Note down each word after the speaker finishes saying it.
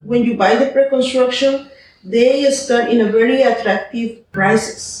when you buy the pre-construction, they start in a very attractive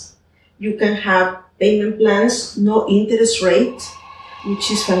prices. You can have payment plans, no interest rate,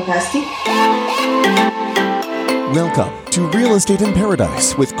 which is fantastic. Welcome to Real Estate in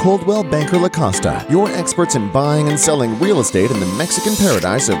Paradise with Coldwell Banker La Costa, your experts in buying and selling real estate in the Mexican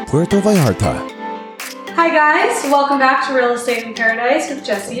paradise of Puerto Vallarta. Hi guys, welcome back to Real Estate in Paradise with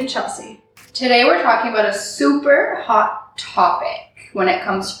Jesse and Chelsea. Today we're talking about a super hot topic when it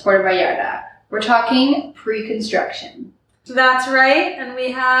comes to Puerto Vallarta. We're talking pre-construction. That's right, and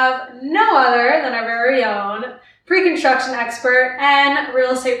we have no other than our very own pre-construction expert and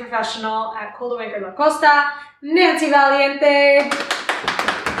real estate professional at Coldwell Banker La Costa, Nancy Valiente.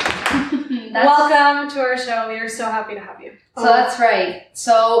 Welcome to our show. We are so happy to have you. So that's right.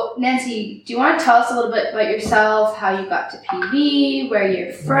 So Nancy, do you want to tell us a little bit about yourself, how you got to PV, where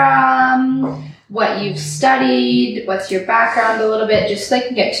you're from, what you've studied, what's your background a little bit, just so I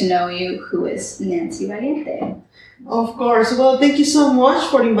can get to know you. Who is Nancy Valiente? Of course. Well, thank you so much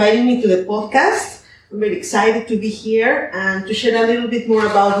for inviting me to the podcast. I'm very excited to be here and to share a little bit more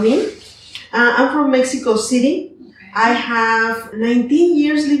about me. I'm from Mexico City. I have 19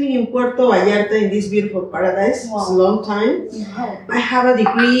 years living in Puerto Vallarta in this beautiful paradise. Wow. It's a long time. Wow. I have a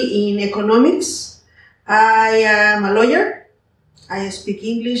degree in economics. I am a lawyer. I speak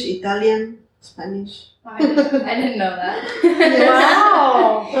English, Italian, Spanish. I didn't know that.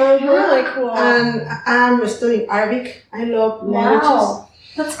 Wow. Really cool. And I'm studying Arabic. I love languages. Wow.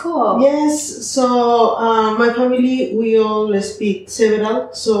 That's cool. Yes. So my family, we all speak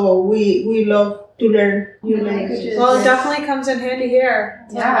several. So we love to learn new languages. Well, it definitely comes in handy here.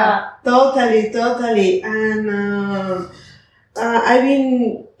 Yeah. Totally. And I've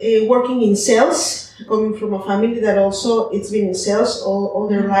been working in sales, coming from a family that also it's been in sales all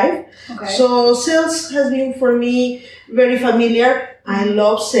their life. Okay. So sales has been for me very familiar. I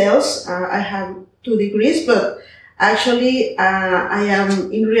love sales. I have 2 degrees, but actually, I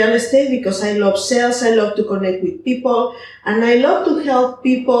am in real estate because I love sales. I love to connect with people, and I love to help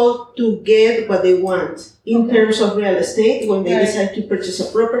people to get what they want in terms of real estate when they decide to purchase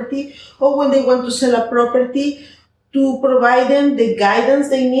a property or when they want to sell a property, to provide them the guidance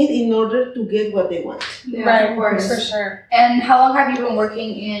they need in order to get what they want. Yeah, right, of course. For sure. And how long have you been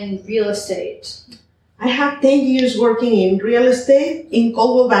working in real estate? I have 10 years working in real estate in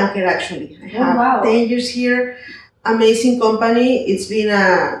Coldwell Banker, actually. I have 10 years here. Amazing company. It's been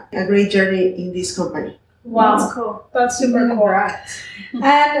a great journey in this company. Wow. That's cool. That's super cool.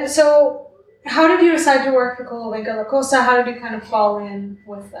 And so, how did you decide to work for Coldwell Banker La Costa? How did you kind of fall in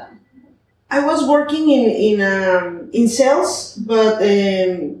with them? I was working in sales, but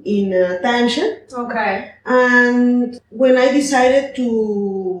in timeshare. Okay. And when I decided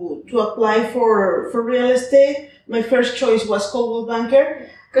to apply for real estate, my first choice was Coldwell Banker.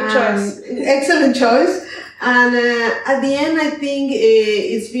 Good choice. Excellent choice. And at the end, I think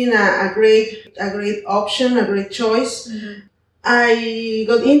it's been a great option, a great choice. Mm-hmm. I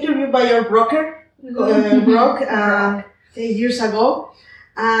got interviewed by our broker, Brock, 10 years ago.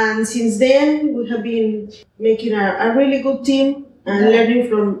 And since then, we have been making a really good team and learning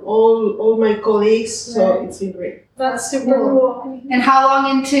from all my colleagues. So it's been great. That's super cool. And how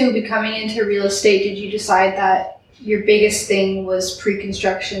long into becoming into real estate did you decide that your biggest thing was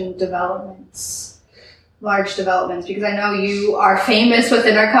pre-construction developments, large developments? Because I know you are famous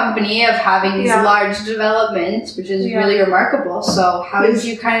within our company of having these large developments, which is really remarkable. So how did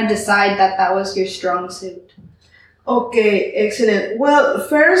you kind of decide that was your strong suit? Okay, excellent. Well,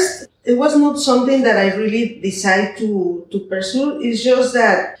 first, it was not something that I really decided to pursue. It's just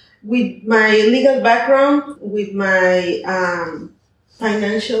that with my legal background, with my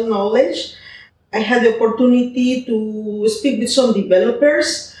financial knowledge, I had the opportunity to speak with some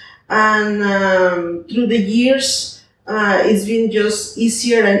developers, and through the years, it's been just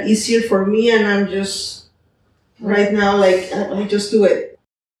easier and easier for me, and I'm just right now, like, I just do it.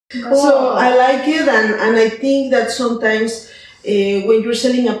 Cool. So I like it, and I think that sometimes when you're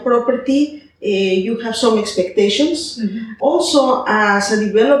selling a property, you have some expectations. Mm-hmm. Also, as a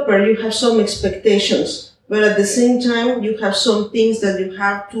developer, you have some expectations, but at the same time, you have some things that you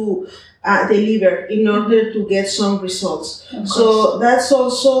have to deliver in order to get some results. So that's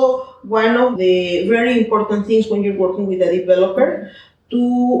also one of the very important things when you're working with a developer,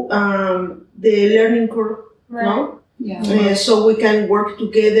 to the learning curve, no? Yeah. So we can work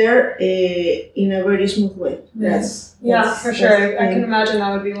together in a very smooth way. Yes. Yeah, for sure. I can imagine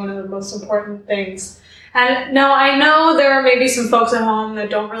that would be one of the most important things. And now I know there are maybe some folks at home that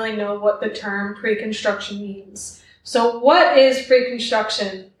don't really know what the term pre-construction means. So what is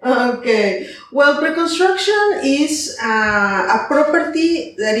pre-construction? Okay. Well, pre-construction is a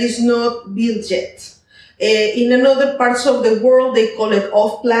property that is not built yet. In another parts of the world, they call it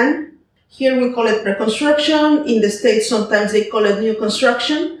off-plan. Here we call it pre-construction. In the States, sometimes they call it new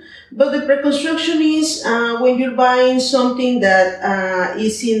construction. But the pre-construction is when you're buying something that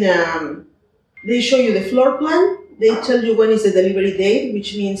is in, they show you the floor plan. They tell you when is the delivery date,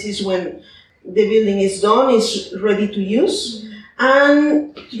 which means is when the building is done, is ready to use.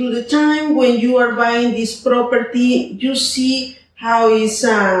 And through the time when you are buying this property, you see how it's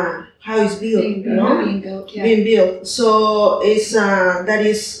built, being built. So it's that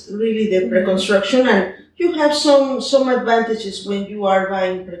is really the pre-construction, and you have some advantages when you are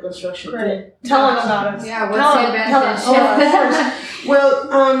buying pre-construction. Great. Tell them about it. Yeah, what's the advantage?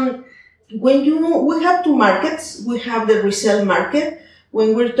 Well, we have two markets. We have the resale market.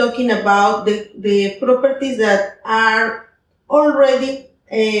 When we're talking about the properties that are already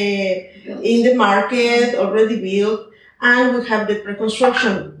in the market, already built, and we have the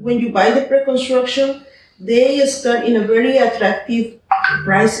pre-construction. When you buy the pre-construction, they start in a very attractive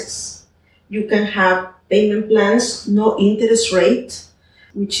prices. You can have payment plans, no interest rate,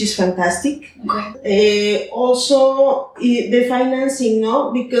 which is fantastic. Okay. Also, the financing,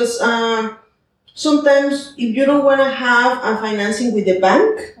 because sometimes if you don't want to have a financing with the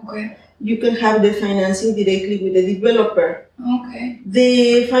bank, Okay. you can have the financing directly with the developer. Okay.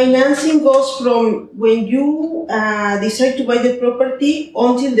 The financing goes from when you decide to buy the property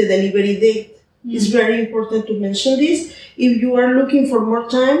until the delivery date. It's very important to mention this. If you are looking for more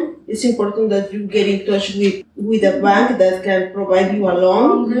time, it's important that you get in touch with a bank that can provide you a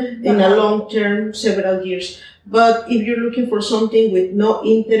loan in a long term, several years. But if you're looking for something with no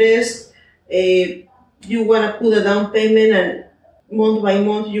interest, you want to put a down payment and month by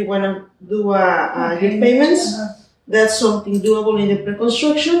month you want to do your payments, that's something doable in the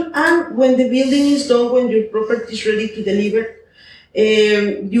pre-construction. And when the building is done, when your property is ready to deliver,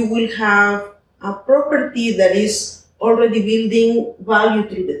 you will have a property that is already building value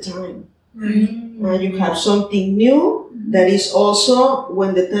through the time. You have something new that is also,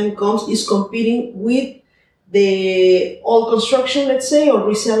 when the time comes, is competing with the old construction, let's say, or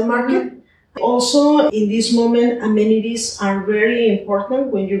resale market. Also, in this moment, amenities are very important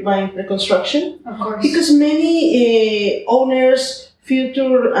when you're buying pre-construction. Of course. Because many owners,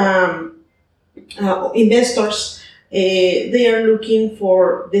 future investors, they are looking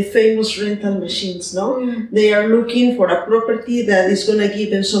for the famous rental machines, no? They are looking for a property that is going to give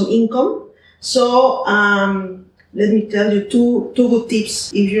them some income. So, let me tell you two good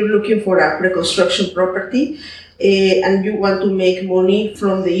tips if you're looking for a pre-construction property and you want to make money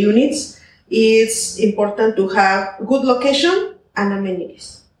from the units. It's important to have good location and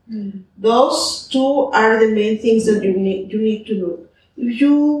amenities. Those two are the main things that you need to look. If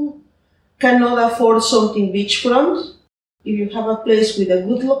you cannot afford something beachfront, if you have a place with a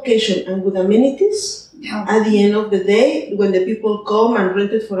good location and good amenities, at the end of the day, when the people come and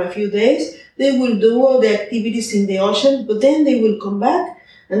rent it for a few days, they will do all the activities in the ocean, but then they will come back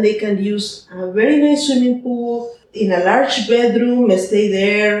and they can use a very nice swimming pool, in a large bedroom, stay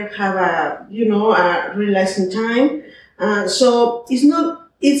there, have a relaxing time. So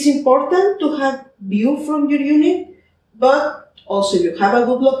it's important to have view from your unit, but also if you have a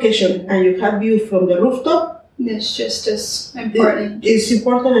good location and you have view from the rooftop, it's just as important. It's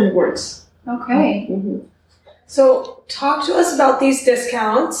important and it works. Okay. So talk to us about these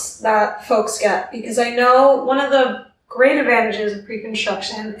discounts that folks get, because I know one of the great advantages of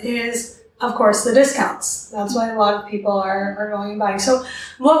pre-construction is, of course, the discounts. That's why a lot of people are going and buying. So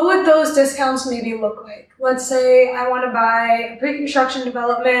what would those discounts maybe look like? Let's say I want to buy a pre-construction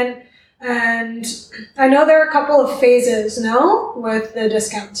development, and I know there are a couple of phases, with the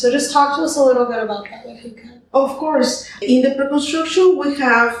discount. So just talk to us a little bit about that if you can. Of course. In the pre-construction, we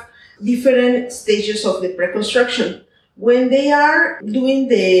have different stages of the pre-construction. When they are doing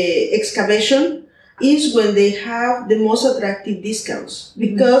the excavation, is when they have the most attractive discounts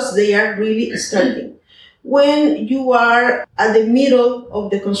because they are really starting. When you are at the middle of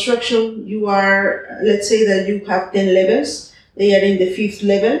the construction, you are, let's say that you have 10 levels, they are in the 5th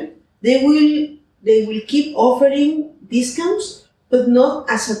level, they will keep offering discounts, but not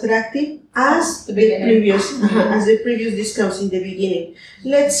as attractive as the previous discounts in the beginning.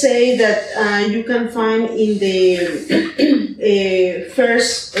 Let's say that you can find in the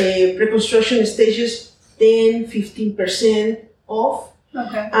first pre-construction stages 10-15% off.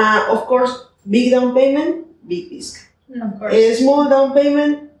 Okay. Of course, big down payment, big discount. Of course. A small down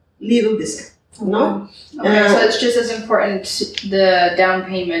payment, little discount. No? Okay, so it's just as important, the down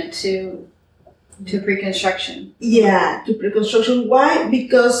payment, to to pre-construction. Yeah, to pre-construction. Why?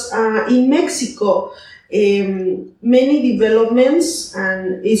 Because in Mexico, many developments,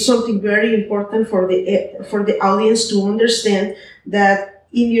 and it's something very important for the audience to understand that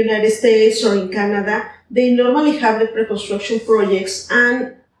in the United States or in Canada, they normally have the pre-construction projects,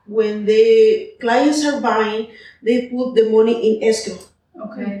 and when the clients are buying, they put the money in escrow.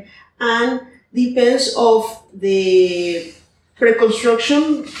 Okay. And depends of the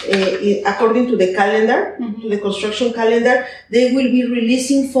pre-construction, according to the calendar, to the construction calendar, they will be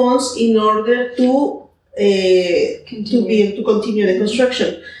releasing funds in order to continue the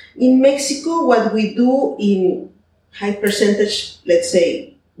construction. In Mexico, what we do in high percentage, let's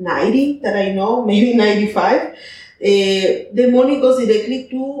say 90 that I know, maybe 95, the money goes directly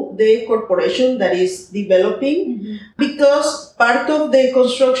to the corporation that is developing, because part of the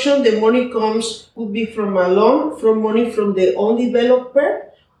construction, the money could be from a loan, from money from the own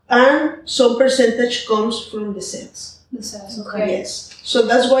developer, and some percentage comes from the sales. The sales, okay. Yes. So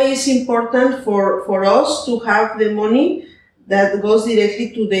that's why it's important for us to have the money that goes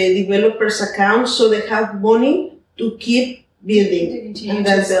directly to the developer's account, so they have money to keep building. And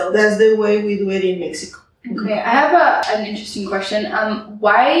that's the way we do it in Mexico. Okay, I have an interesting question.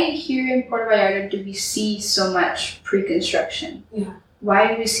 Why here in Puerto Vallarta do we see so much pre-construction? Yeah. Why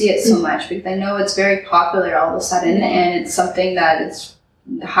do we see it so much? Because I know it's very popular all of a sudden, and it's something that it's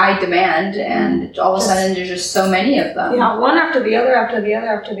high demand, and all of a sudden there's just so many of them. Yeah, one after the other, after the other,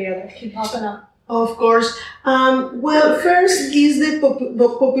 after the other. Keep popping up. Of course. Well, first is the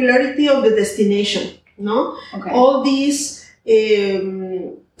popularity of the destination. No? Okay. All these,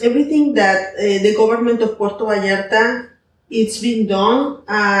 everything that the government of Puerto Vallarta, it's been done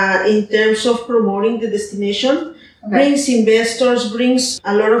in terms of promoting the destination. Okay. Brings investors, brings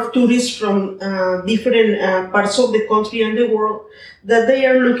a lot of tourists from different parts of the country and the world, that they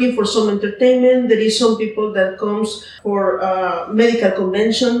are looking for some entertainment. There is some people that comes for medical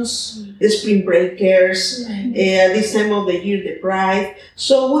conventions, the spring breakers, at this time of the year, the Pride.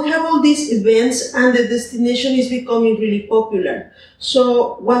 So we have all these events, and the destination is becoming really popular.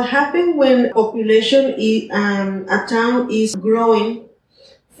 So what happens when population a town is growing?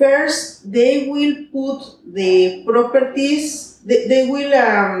 First, they will put the properties, they will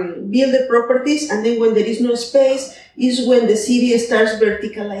build the properties, and then when there is no space is when the city starts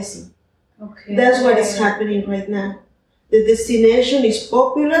verticalizing. Okay. That's what is happening right now. The destination is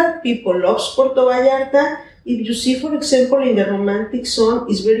popular, people love Puerto Vallarta. If you see, for example, in the romantic zone,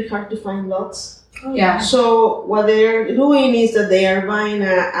 it's very hard to find lots. Oh, yeah. So what they're doing is that they are buying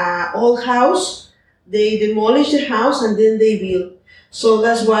a old house, they demolish the house, and then they build. So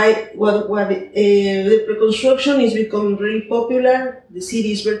that's why the pre-construction is becoming really popular. The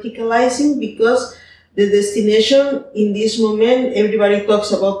city is verticalizing because the destination in this moment, everybody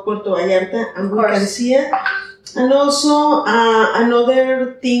talks about Puerto Vallarta, and we can see it. And also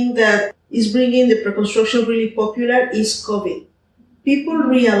another thing that is bringing the pre-construction really popular is COVID. People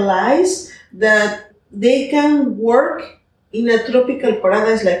realize that they can work in a tropical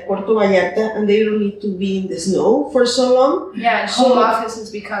paradise like Puerto Vallarta, and they don't need to be in the snow for so long. Yeah, and home office has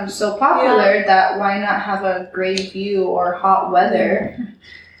become so popular that why not have a great view or hot weather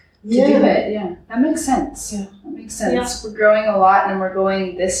to do it? Yeah, that makes sense. Yeah, that makes sense. Yeah. We're growing a lot, and we're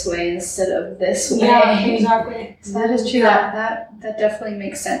going this way instead of this way. Yeah, exactly. So that is true. Yeah. That definitely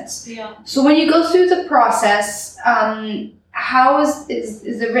makes sense. Yeah. So when you go through the process, how is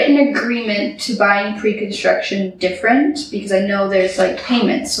the written agreement to buying pre-construction different? Because I know there's like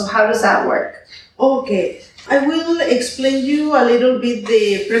payments. So how does that work? Okay. I will explain you a little bit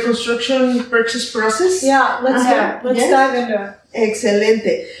the pre-construction purchase process. Yeah, let's dive into it.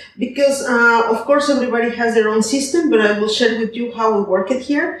 Excelente. Because, of course, everybody has their own system, but I will share with you how we work it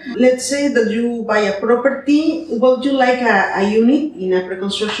here. Let's say that you buy a property. Would you like a unit in a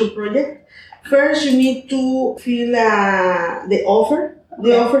pre-construction project? First, you need to fill the offer. Okay.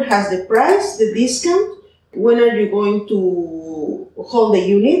 The offer has the price, the discount. When are you going to hold the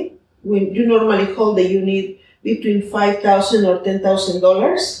unit? When you normally hold the unit between $5,000 or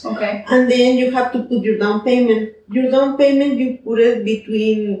 $10,000. Okay. And then you have to put your down payment. Your down payment, you put it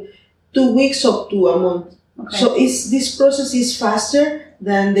between 2 weeks up to a month. Okay. So this process is faster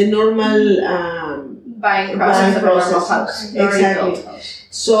than the normal buying process of a normal house. Exactly.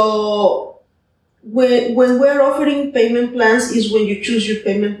 So when we're offering payment plans is when you choose your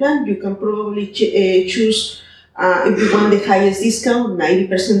payment plan. You can probably choose if you want the highest discount,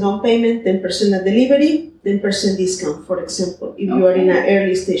 90% down payment, 10% at delivery, 10% discount, for example, if you are in an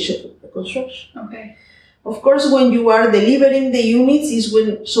early stage of the construction. Okay. Of course, when you are delivering the units is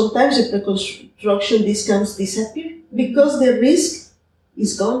when sometimes the pre-construction discounts disappear because the risk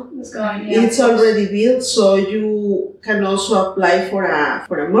is gone. It's gone. Yeah, It's already built, so you can also apply for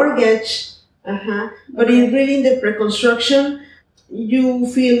a mortgage. But in the pre-construction, you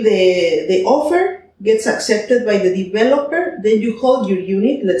feel the offer gets accepted by the developer, then you hold your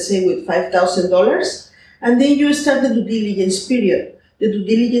unit, let's say with $5,000, and then you start the due diligence period. The due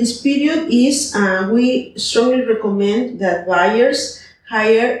diligence period is, we strongly recommend that buyers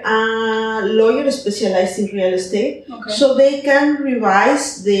hire a lawyer specialized in real estate, so they can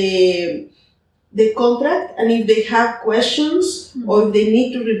revise the contract, and if they have questions or if they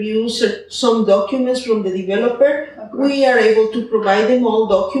need to review some documents from the developer, we are able to provide them all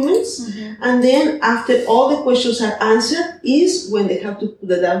documents. And then after all the questions are answered is when they have to put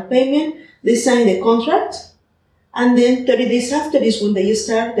the down payment, they sign the contract, and then 30 days after is when they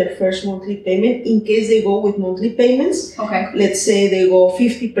start their first monthly payment in case they go with monthly payments. Let's say they go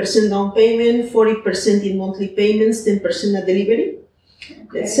 50% down payment, 40% in monthly payments, 10% at delivery.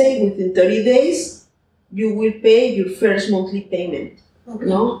 Let's say within 30 days, you will pay your first monthly payment.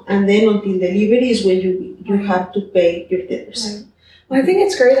 No? And then until delivery is when you have to pay your 10%. Well, I think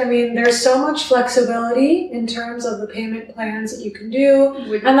it's great. I mean, there's so much flexibility in terms of the payment plans that you can do,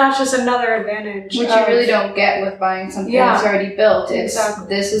 and that's just another advantage. Which you really don't get with buying something that's already built.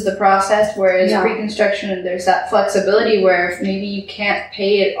 This is the process, whereas pre-construction, there's that flexibility where if maybe you can't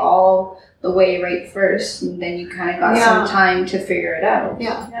pay it all the way right first, and then you kind of got some time to figure it out.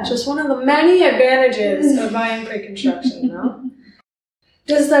 Just one of the many advantages of buying pre-construction, no?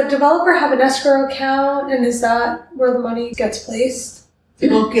 Does the developer have an escrow account, and is that where the money gets placed?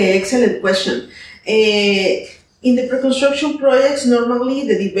 Okay, excellent question. In the pre-construction projects, normally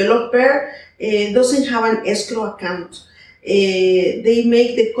the developer doesn't have an escrow account. They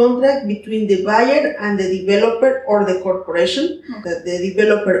make the contract between the buyer and the developer or the corporation that the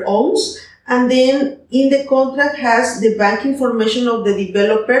developer owns. And then in the contract has the bank information of the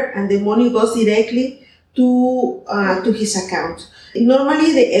developer, and the money goes directly to his account.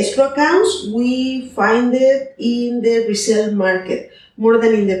 Normally the escrow accounts, we find it in the resale market more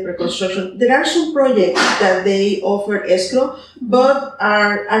than in the pre-construction. There are some projects that they offer escrow, but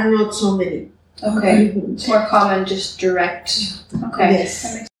are not so many. It's more common, just direct.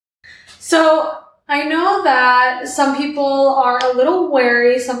 Yes. So I know that some people are a little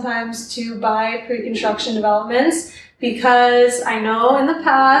wary sometimes to buy pre-construction developments, because I know in the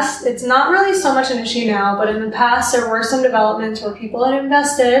past, it's not really so much an issue now, but in the past there were some developments where people had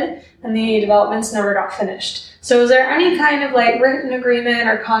invested and the developments never got finished. So is there any kind of written agreement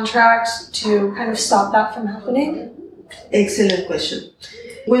or contract to kind of stop that from happening? Excellent question.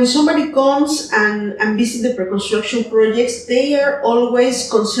 When somebody comes and visits the pre-construction projects, they are always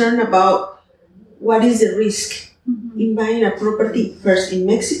concerned about what is the risk in buying a property first in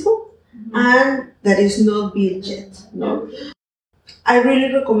Mexico and that is not built yet. No, I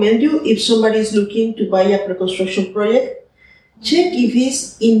really recommend you, if somebody is looking to buy a pre-construction project, check if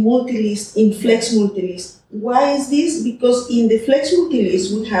it's in multi-list, in flex multi-list. Why is this? Because in the flex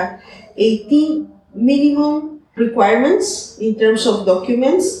multi-list we have 18 minimum requirements in terms of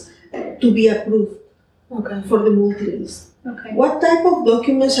documents to be approved for the multi-list. What type of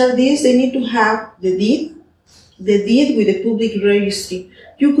documents are these? They need to have the deed with the public registry.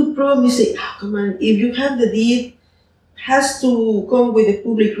 You could probably say, come on, if you have the deed, has to come with the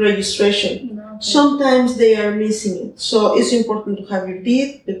public registration. Sometimes they are missing it. So it's important to have your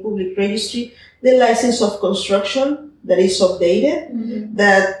deed, the public registry, the license of construction that is updated,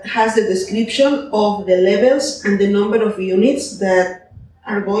 that has the description of the levels and the number of units that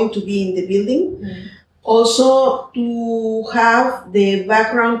are going to be in the building. Also, to have the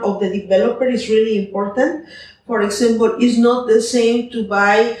background of the developer is really important. For example, it's not the same to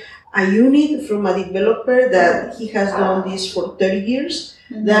buy a unit from a developer that he has done this for 30 years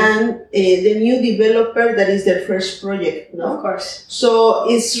than the new developer that is their first project. No? Of course. So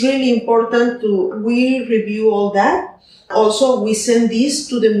it's really important we review all that. Also, we send this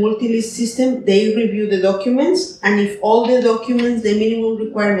to the multi-list system. They review the documents, and if all the documents, the minimum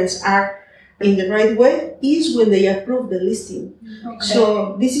requirements are in the right way, is when they approve the listing.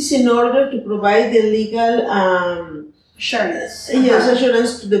 So this is in order to provide the legal assurance. Yes,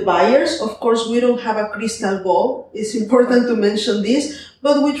 assurance to the buyers. Of course, we don't have a crystal ball. It's important to mention this,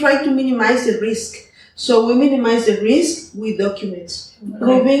 but we try to minimize the risk. So we minimize the risk with documents,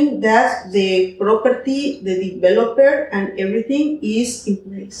 proving that the property, the developer, and everything is in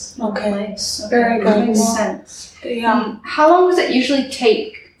place. Very good. Makes sense. How long does it usually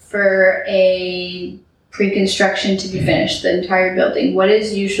take for a pre-construction to be finished, the entire building? What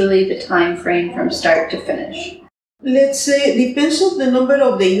is usually the time frame from start to finish? Let's say, depends on the number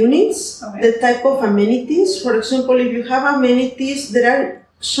of the units, the type of amenities. For example, if you have amenities, there are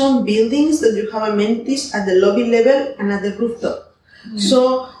some buildings that you have amenities at the lobby level and at the rooftop.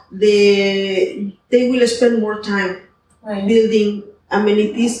 So they will spend more time building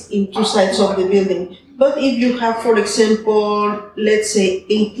amenities in two sides of the building. But if you have, for example, let's say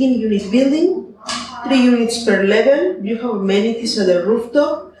 18 unit building, 3 units per level, you have amenities at the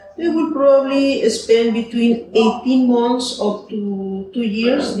rooftop, they will probably spend between 18 months up to 2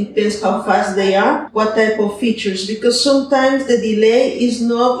 years, depends how fast they are, what type of features, because sometimes the delay is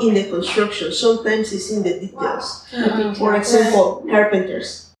not in the construction, sometimes it's in the details. For example,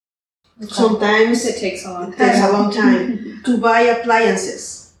 carpenters. Sometimes it takes a long time to buy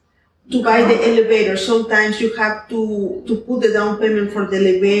appliances, to buy the elevator. Sometimes you have to put the down payment for the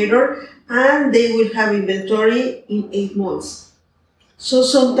elevator, and they will have inventory in 8 months. So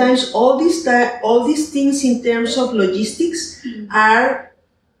sometimes all these things in terms of logistics are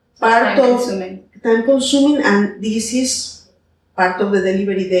part of time consuming, and this is part of the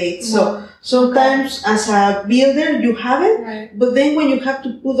delivery date. So sometimes as a builder you have it, but then when you have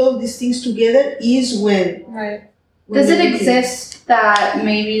to put all these things together is when. Does it exist that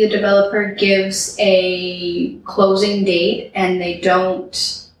maybe the developer gives a closing date and they don't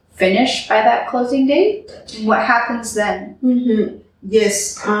finish by that closing date? What happens then?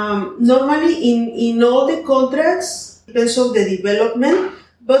 Yes, normally in all the contracts, depends on the development,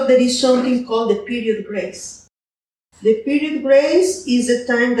 but there is something called the period grace. The period grace is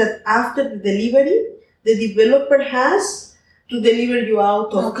the time that after the delivery, the developer has to deliver you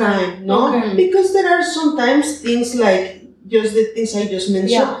out of time, no? Because there are sometimes things like just the things I just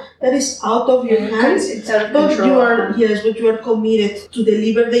mentioned that is out of your hands, it's out of but control. but you are committed to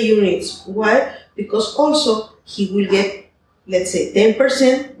deliver the units. Why? Because also he will get, let's say,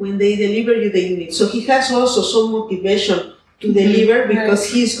 10% when they deliver you the unit. So he has also some motivation to deliver because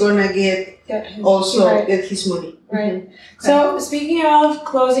he's gonna get his money. So speaking of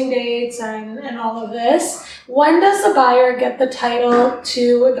closing dates and all of this, when does the buyer get the title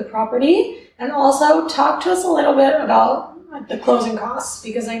to the property? And also talk to us a little bit about the closing costs,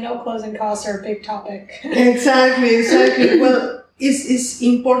 because I know closing costs are a big topic. Exactly. Well, it's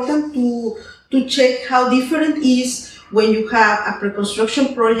important to check how different it is when you have a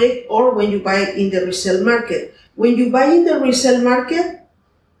pre-construction project or when you buy it in the resale market. When you buy in the resale market,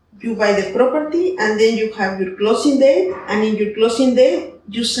 you buy the property and then you have your closing date, and in your closing date,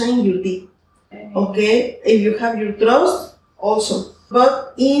 you sign your deed. Okay? If you have your trust, also.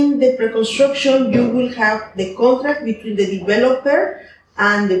 But in the pre-construction, you will have the contract between the developer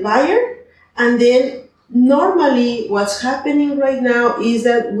and the buyer, and then normally what's happening right now is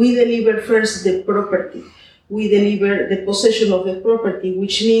that we deliver first the property. We deliver the possession of the property,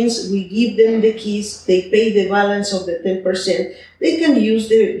 which means we give them the keys, they pay the balance of the 10%. They can use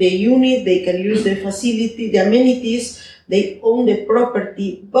the unit, they can use the facility, the amenities, they own the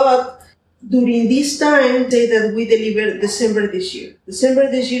property, but during this time, say that we deliver December this year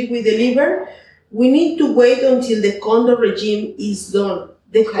we deliver, we need to wait until the condo regime is done.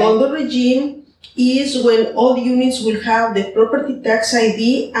 The condo regime is when all units will have the property tax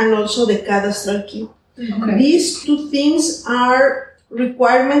ID and also the cadastral key. These two things are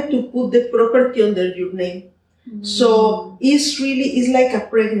requirement to put the property under your name. So it's like a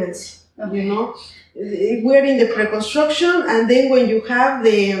pregnancy, you know. We're in the pre-construction, and then when you have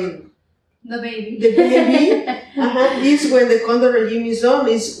the baby is when the condo regime is done,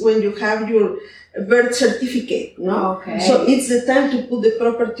 is when you have your birth certificate, no? So it's the time to put the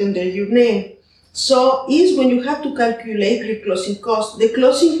property under your name. So is when you have to calculate your closing cost. The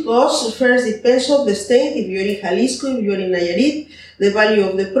closing cost first depends on the state, if you're in Jalisco, if you're in Nayarit, the value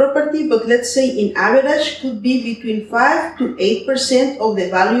of the property, but let's say in average could be between 5 to 8% of the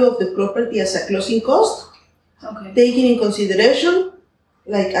value of the property as a closing cost. Taking in consideration,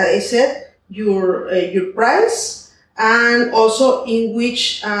 like I said, your price, and also in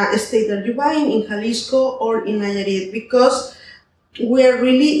which state are you buying, in Jalisco or in Nayarit, because we are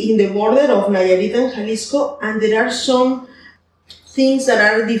really in the border of Nayarit and Jalisco, and there are some things that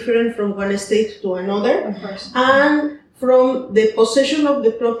are different from one state to another. Of course. And from the possession of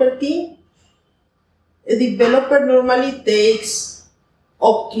the property, a developer normally takes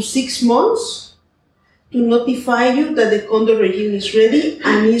up to 6 months to notify you that the condo regime is ready,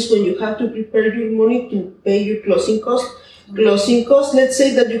 and is when you have to prepare your money to pay your closing cost. Closing cost, let's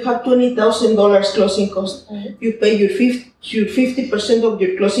say that you have $20,000 closing cost. You pay your 50% of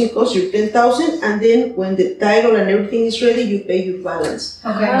your closing cost, your $10,000, and then when the title and everything is ready, you pay your balance.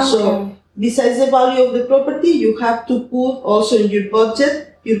 So besides the value of the property, you have to put also in your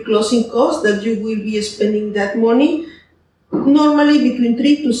budget your closing costs that you will be spending that money normally between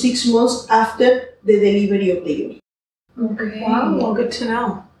 3 to 6 months after the delivery of the unit. Okay. Wow, well, good to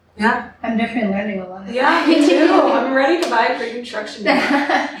know. Yeah. I'm definitely learning a lot. Yeah, me too. I'm ready to buy pre-construction.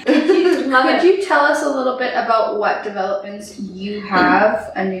 Could you tell us a little bit about what developments you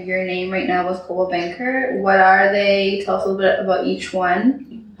have under your name right now with Coldwell Banker? What are they? Tell us a little bit about each one.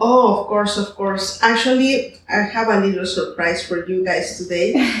 Oh, of course. Actually, I have a little surprise for you guys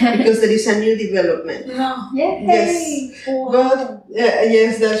today because there is a new development. No. Yay! Yes. Wow. But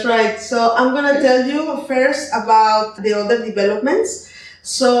yes, that's right. So I'm gonna tell you first about the other developments.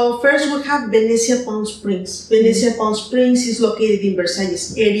 So first we have Venecia Palm Springs. Venecia Palm Springs is located in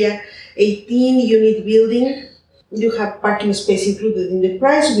Versailles area, 18-unit building. You have parking space included in the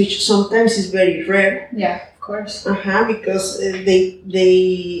price, which sometimes is very rare. Yeah, of course. Because they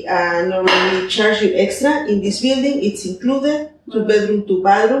normally charge you extra in this building. It's included, 2 bedroom, 2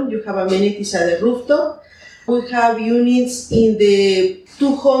 bathroom. You have amenities at the rooftop. We have units in the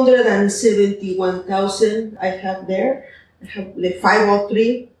 271,000 I have there. I have the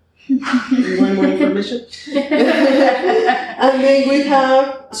 503. You want more information? And then we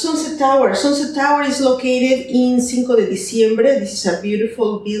have Sunset Tower. Sunset Tower is located in 5 de Diciembre. This is a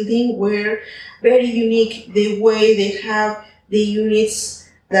beautiful building where very unique the way they have the units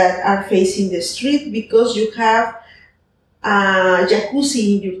that are facing the street because you have a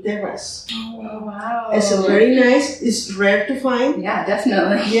jacuzzi in your terrace. Oh, wow. It's very nice. It's rare to find. Yeah,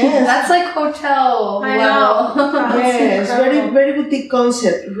 definitely. Yes. That's like hotel I level. know. Yes, incredible. very boutique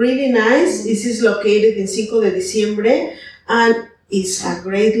concept. Really nice. This is located in 5 de Diciembre and it's a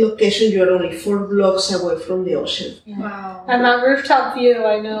great location. You are only 4 blocks away from the ocean. Wow. And that rooftop view,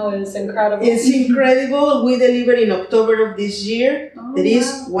 I know, is incredible. It's incredible. We delivered in October of this year. Oh, There is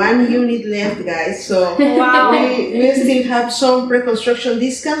wow. 1 unit left, guys. So Wow. we still have some pre-construction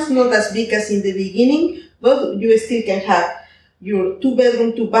discounts, not as big as in the beginning, but you still can have your 2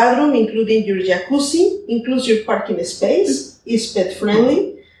 bedroom, 2 bathroom, including your jacuzzi, includes your parking space, is pet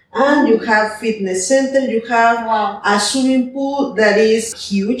friendly, and you have fitness center, you have Wow. a swimming pool that is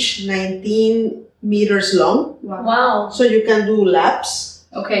huge, 19 meters long, Wow. so you can do laps.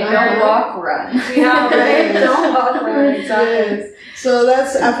 Okay, don't walk, run. Yeah, right? Don't walk around. Exactly. Yes. So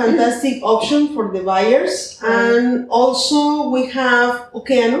that's a fantastic option for the buyers. And also we have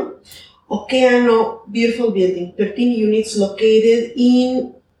Okeano. Okeano, beautiful building, 13 units located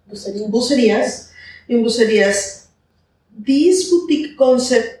in Bucerias. In Bucerias, this boutique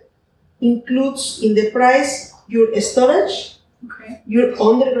concept includes in the price your storage, Okay. your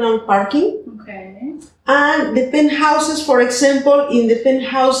underground parking, Okay. and the penthouses. For example, in the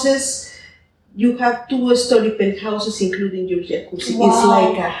penthouses, you have 2-story penthouses, including your jacuzzi. Wow. It's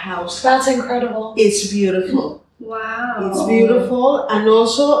like a house. That's incredible. It's beautiful. Wow. It's beautiful. And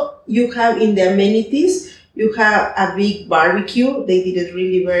also, you have in the amenities, you have a big barbecue. They did it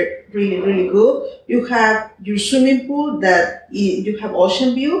really good. You have your swimming pool that you have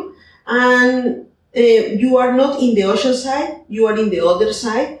ocean view. And you are not in the ocean side, you are in the other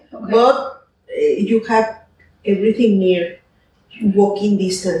side, Okay. but you have everything near. Walking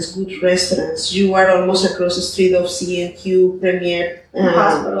distance, good restaurants. You are almost across the street of C&Q Premier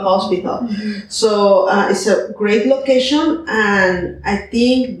Hospital. So it's a great location, and I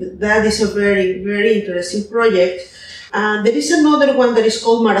think that is a very, very interesting project. There is another one that is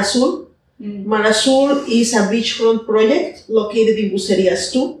called Mar Azul. Mar Azul is a beachfront project located in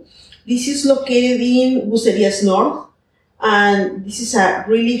Bucerias too. This is located in Bucerias North, and this is a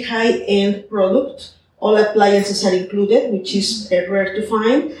really high-end product. All appliances are included, which is rare to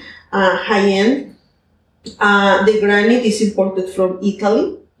find, high-end. The granite is imported from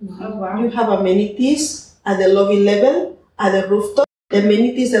Italy. Oh, wow. You have amenities at the lobby level, at the rooftop. The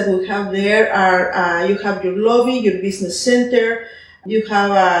amenities that we have there are, you have your lobby, your business center, you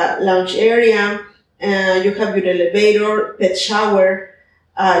have a lounge area, you have your elevator, pet shower,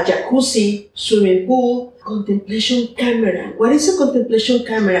 jacuzzi, swimming pool, contemplation camera. What is a contemplation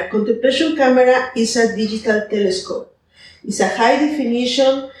camera? Contemplation camera is a digital telescope. It's a high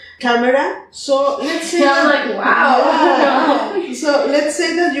definition camera. So let's say I'm like, wow. Yeah. So let's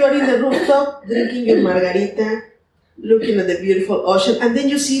say that you are in the rooftop drinking your margarita, looking at the beautiful ocean, and then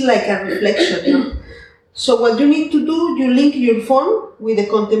you see like a reflection. No? So what you need to do, you link your phone with the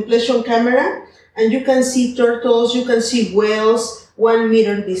contemplation camera, and you can see turtles, you can see whales, 1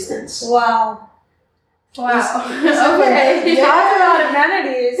 meter distance. Wow. Wow. Okay. Yeah. Talk about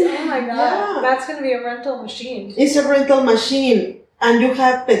amenities. Oh my god. Yeah. That's going to be a rental machine. It's a rental machine, and you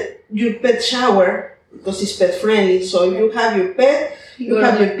have your pet shower because it's pet friendly. So if you have your pet, you go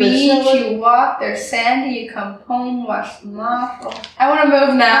to the beach, you walk, there's sandy, you come home, wash them off. Oh, I want to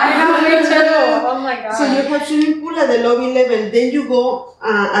move now. I know, me too. Oh my god. So you have swimming pool at the lobby level. Then you go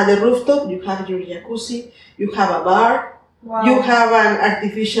at the rooftop. You have your jacuzzi. You have a bar. Wow. You have an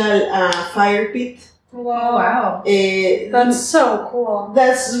artificial fire pit. Wow. Wow. That's so cool.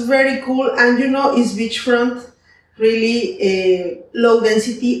 That's very cool. And it's beachfront, really low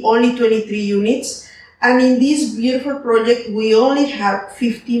density, only 23 units. And in this beautiful project, we only have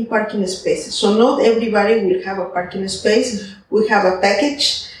 15 parking spaces. So not everybody will have a parking space. We have a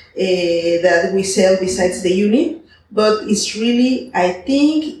package that we sell besides the unit. But it's really, I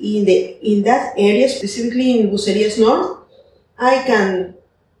think, in that area, specifically in Bucerias North, I can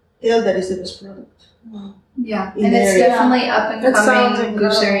tell that is the best product. Wow. Yeah, and it's definitely up and coming.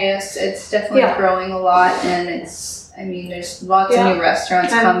 Bucerias, it's definitely growing a lot, and there's lots of new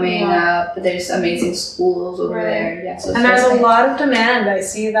restaurants coming up. There's amazing schools over there. Yeah, so and there's a lot of demand. I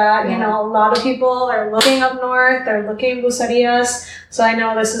see that. A lot of people are looking up north. They're looking at Bucerias. So I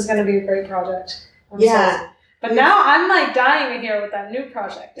know this is going to be a great project. But now I'm like dying to hear what that new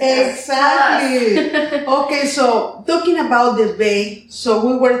project is. Exactly. Okay, so talking about the bay. So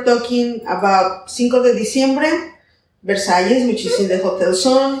we were talking about Cinco de Diciembre, Versalles, which is in the hotel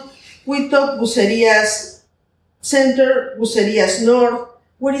zone. We talked Bucerias Center, Bucerias North.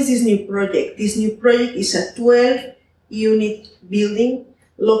 What is this new project? This new project is a 12-unit building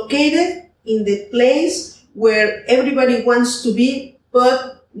located in the place where everybody wants to be,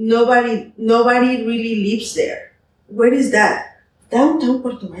 but nobody really lives there. Where is that? Downtown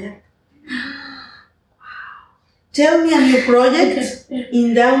Puerto Vallarta. Tell me a new project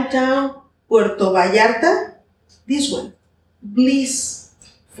in downtown Puerto Vallarta. This one, Bliss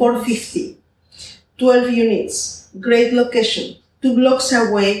 450, 12 units, great location, 2 blocks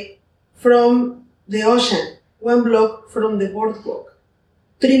away from the ocean, 1 block from the boardwalk,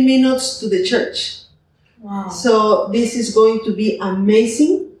 3 minutes to the church. Wow. So this is going to be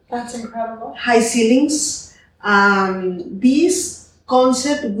amazing. That's incredible. High ceilings. This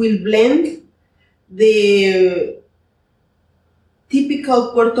concept will blend the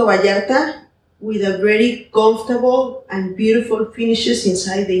typical Puerto Vallarta with a very comfortable and beautiful finishes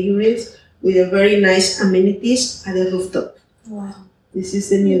inside the units with a very nice amenities at the rooftop. Wow. This is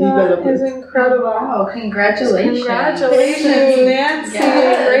the new development. That is incredible. Wow, congratulations. Congratulations, Nancy.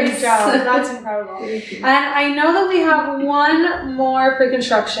 Yes. Great job. That's incredible. And I know that we have one more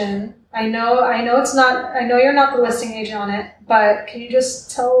pre-construction. I know you're not the listing agent on it, but can you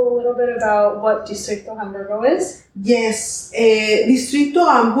just tell a little bit about what Distrito Hamburgo is? Yes, Distrito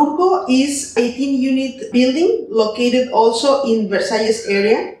Hamburgo is 18-unit building located also in Versalles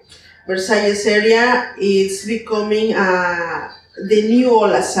area. Versalles area is becoming the new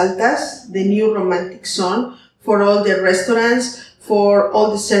Olas Altas, the new romantic zone for all the restaurants, for all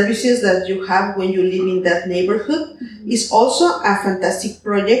the services that you have when you live in that neighborhood. It's also a fantastic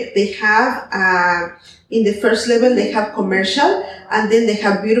project. They have, in the first level, they have commercial, and then they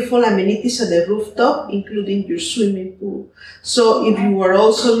have beautiful amenities at the rooftop, including your swimming pool. So if you are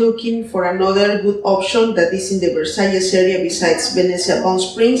also looking for another good option that is in the Versalles area besides Venecia Palm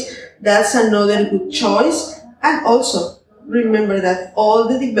Springs, that's another good choice. And also, remember that all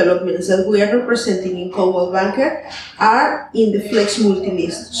the developments that we are representing in Coldwell Banker are in the Flex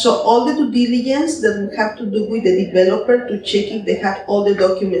Multi-List. So all the due diligence that we have to do with the developer to check if they have all the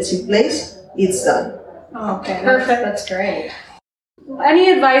documents in place, it's done. Okay, Perfect. That's great. Any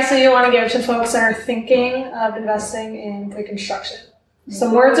advice that you want to give to folks that are thinking of investing in pre-construction?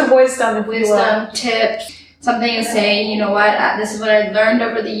 Some words of wisdom, if you will. Wisdom, tips. Something to say, you know what, this is what I've learned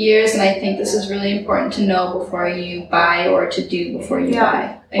over the years, and I think this is really important to know before you buy or to do before you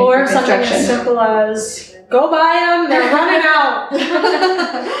buy. Or something as simple as, go buy them, they're running out.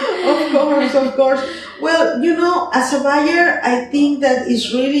 Of course. Well, as a buyer, I think that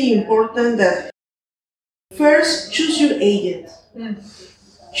it's really important that first, choose your agent.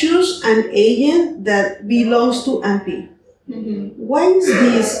 Choose an agent that belongs to MP. Mm-hmm. Why is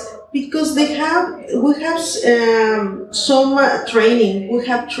this? Because we have some training. We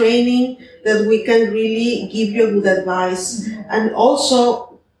have training that we can really give you a good advice. And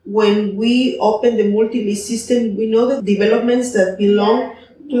also, when we open the multi-list system, we know the developments that belong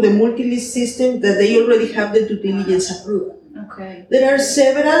to the multi-list system that they already have the due diligence approved. Okay. There are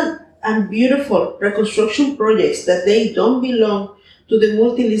several and beautiful reconstruction projects that they don't belong to the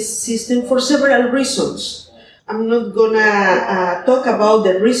multi-list system for several reasons. I'm not gonna talk about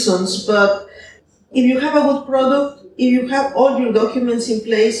the reasons, but if you have a good product, if you have all your documents in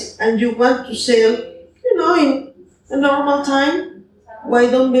place and you want to sell, in a normal time, why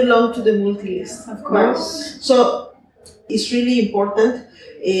don't belong to the multi-list? Of course. So it's really important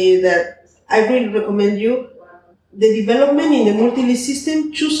that I really recommend you the development in the multi-list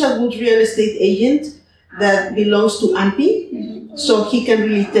system. Choose a good real estate agent that belongs to AMPI, so he can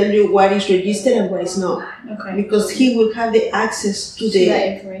really tell you what is registered and what is not. Okay. Because he will have the access to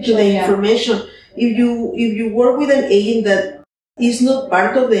the information. If you work with an agent that is not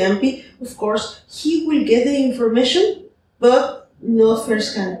part of the AMPI, of course he will get the information, but not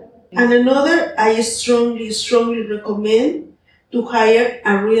first hand. And another, I strongly recommend to hire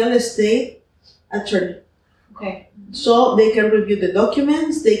a real estate attorney. Okay. So they can review the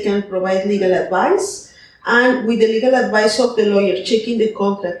documents, they can provide legal advice, and with the legal advice of the lawyer, checking the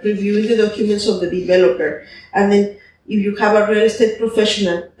contract, reviewing the documents of the developer, and then if you have a real estate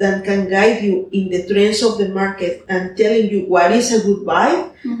professional that can guide you in the trends of the market and telling you what is a good buy,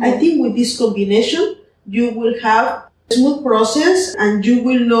 I think with this combination, you will have a smooth process and you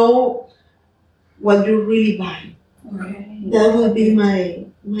will know what you really buy. Okay. That will be my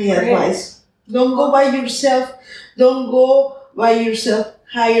advice. Don't go by yourself.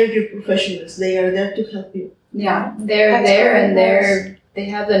 Hire your professionals. They are there to help you. Yeah, they're there and they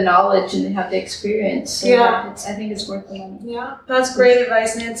have the knowledge and they have the experience. So I think it's worth the money. Yeah, that's great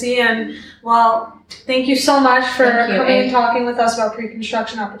advice, Nancy. And well, thank you so much for coming and talking with us about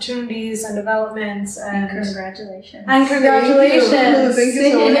pre-construction opportunities and developments. And congratulations. And congratulations. Thank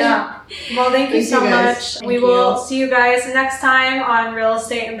you so much. Yeah. Well, thank you so much. We will see you guys next time on Real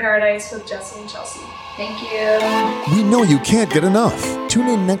Estate in Paradise with Jesse and Chelsea. Thank you. We know you can't get enough. Tune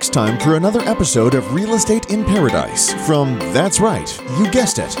in next time for another episode of Real Estate in Paradise from, that's right, you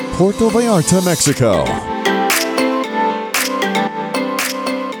guessed it, Puerto Vallarta, Mexico.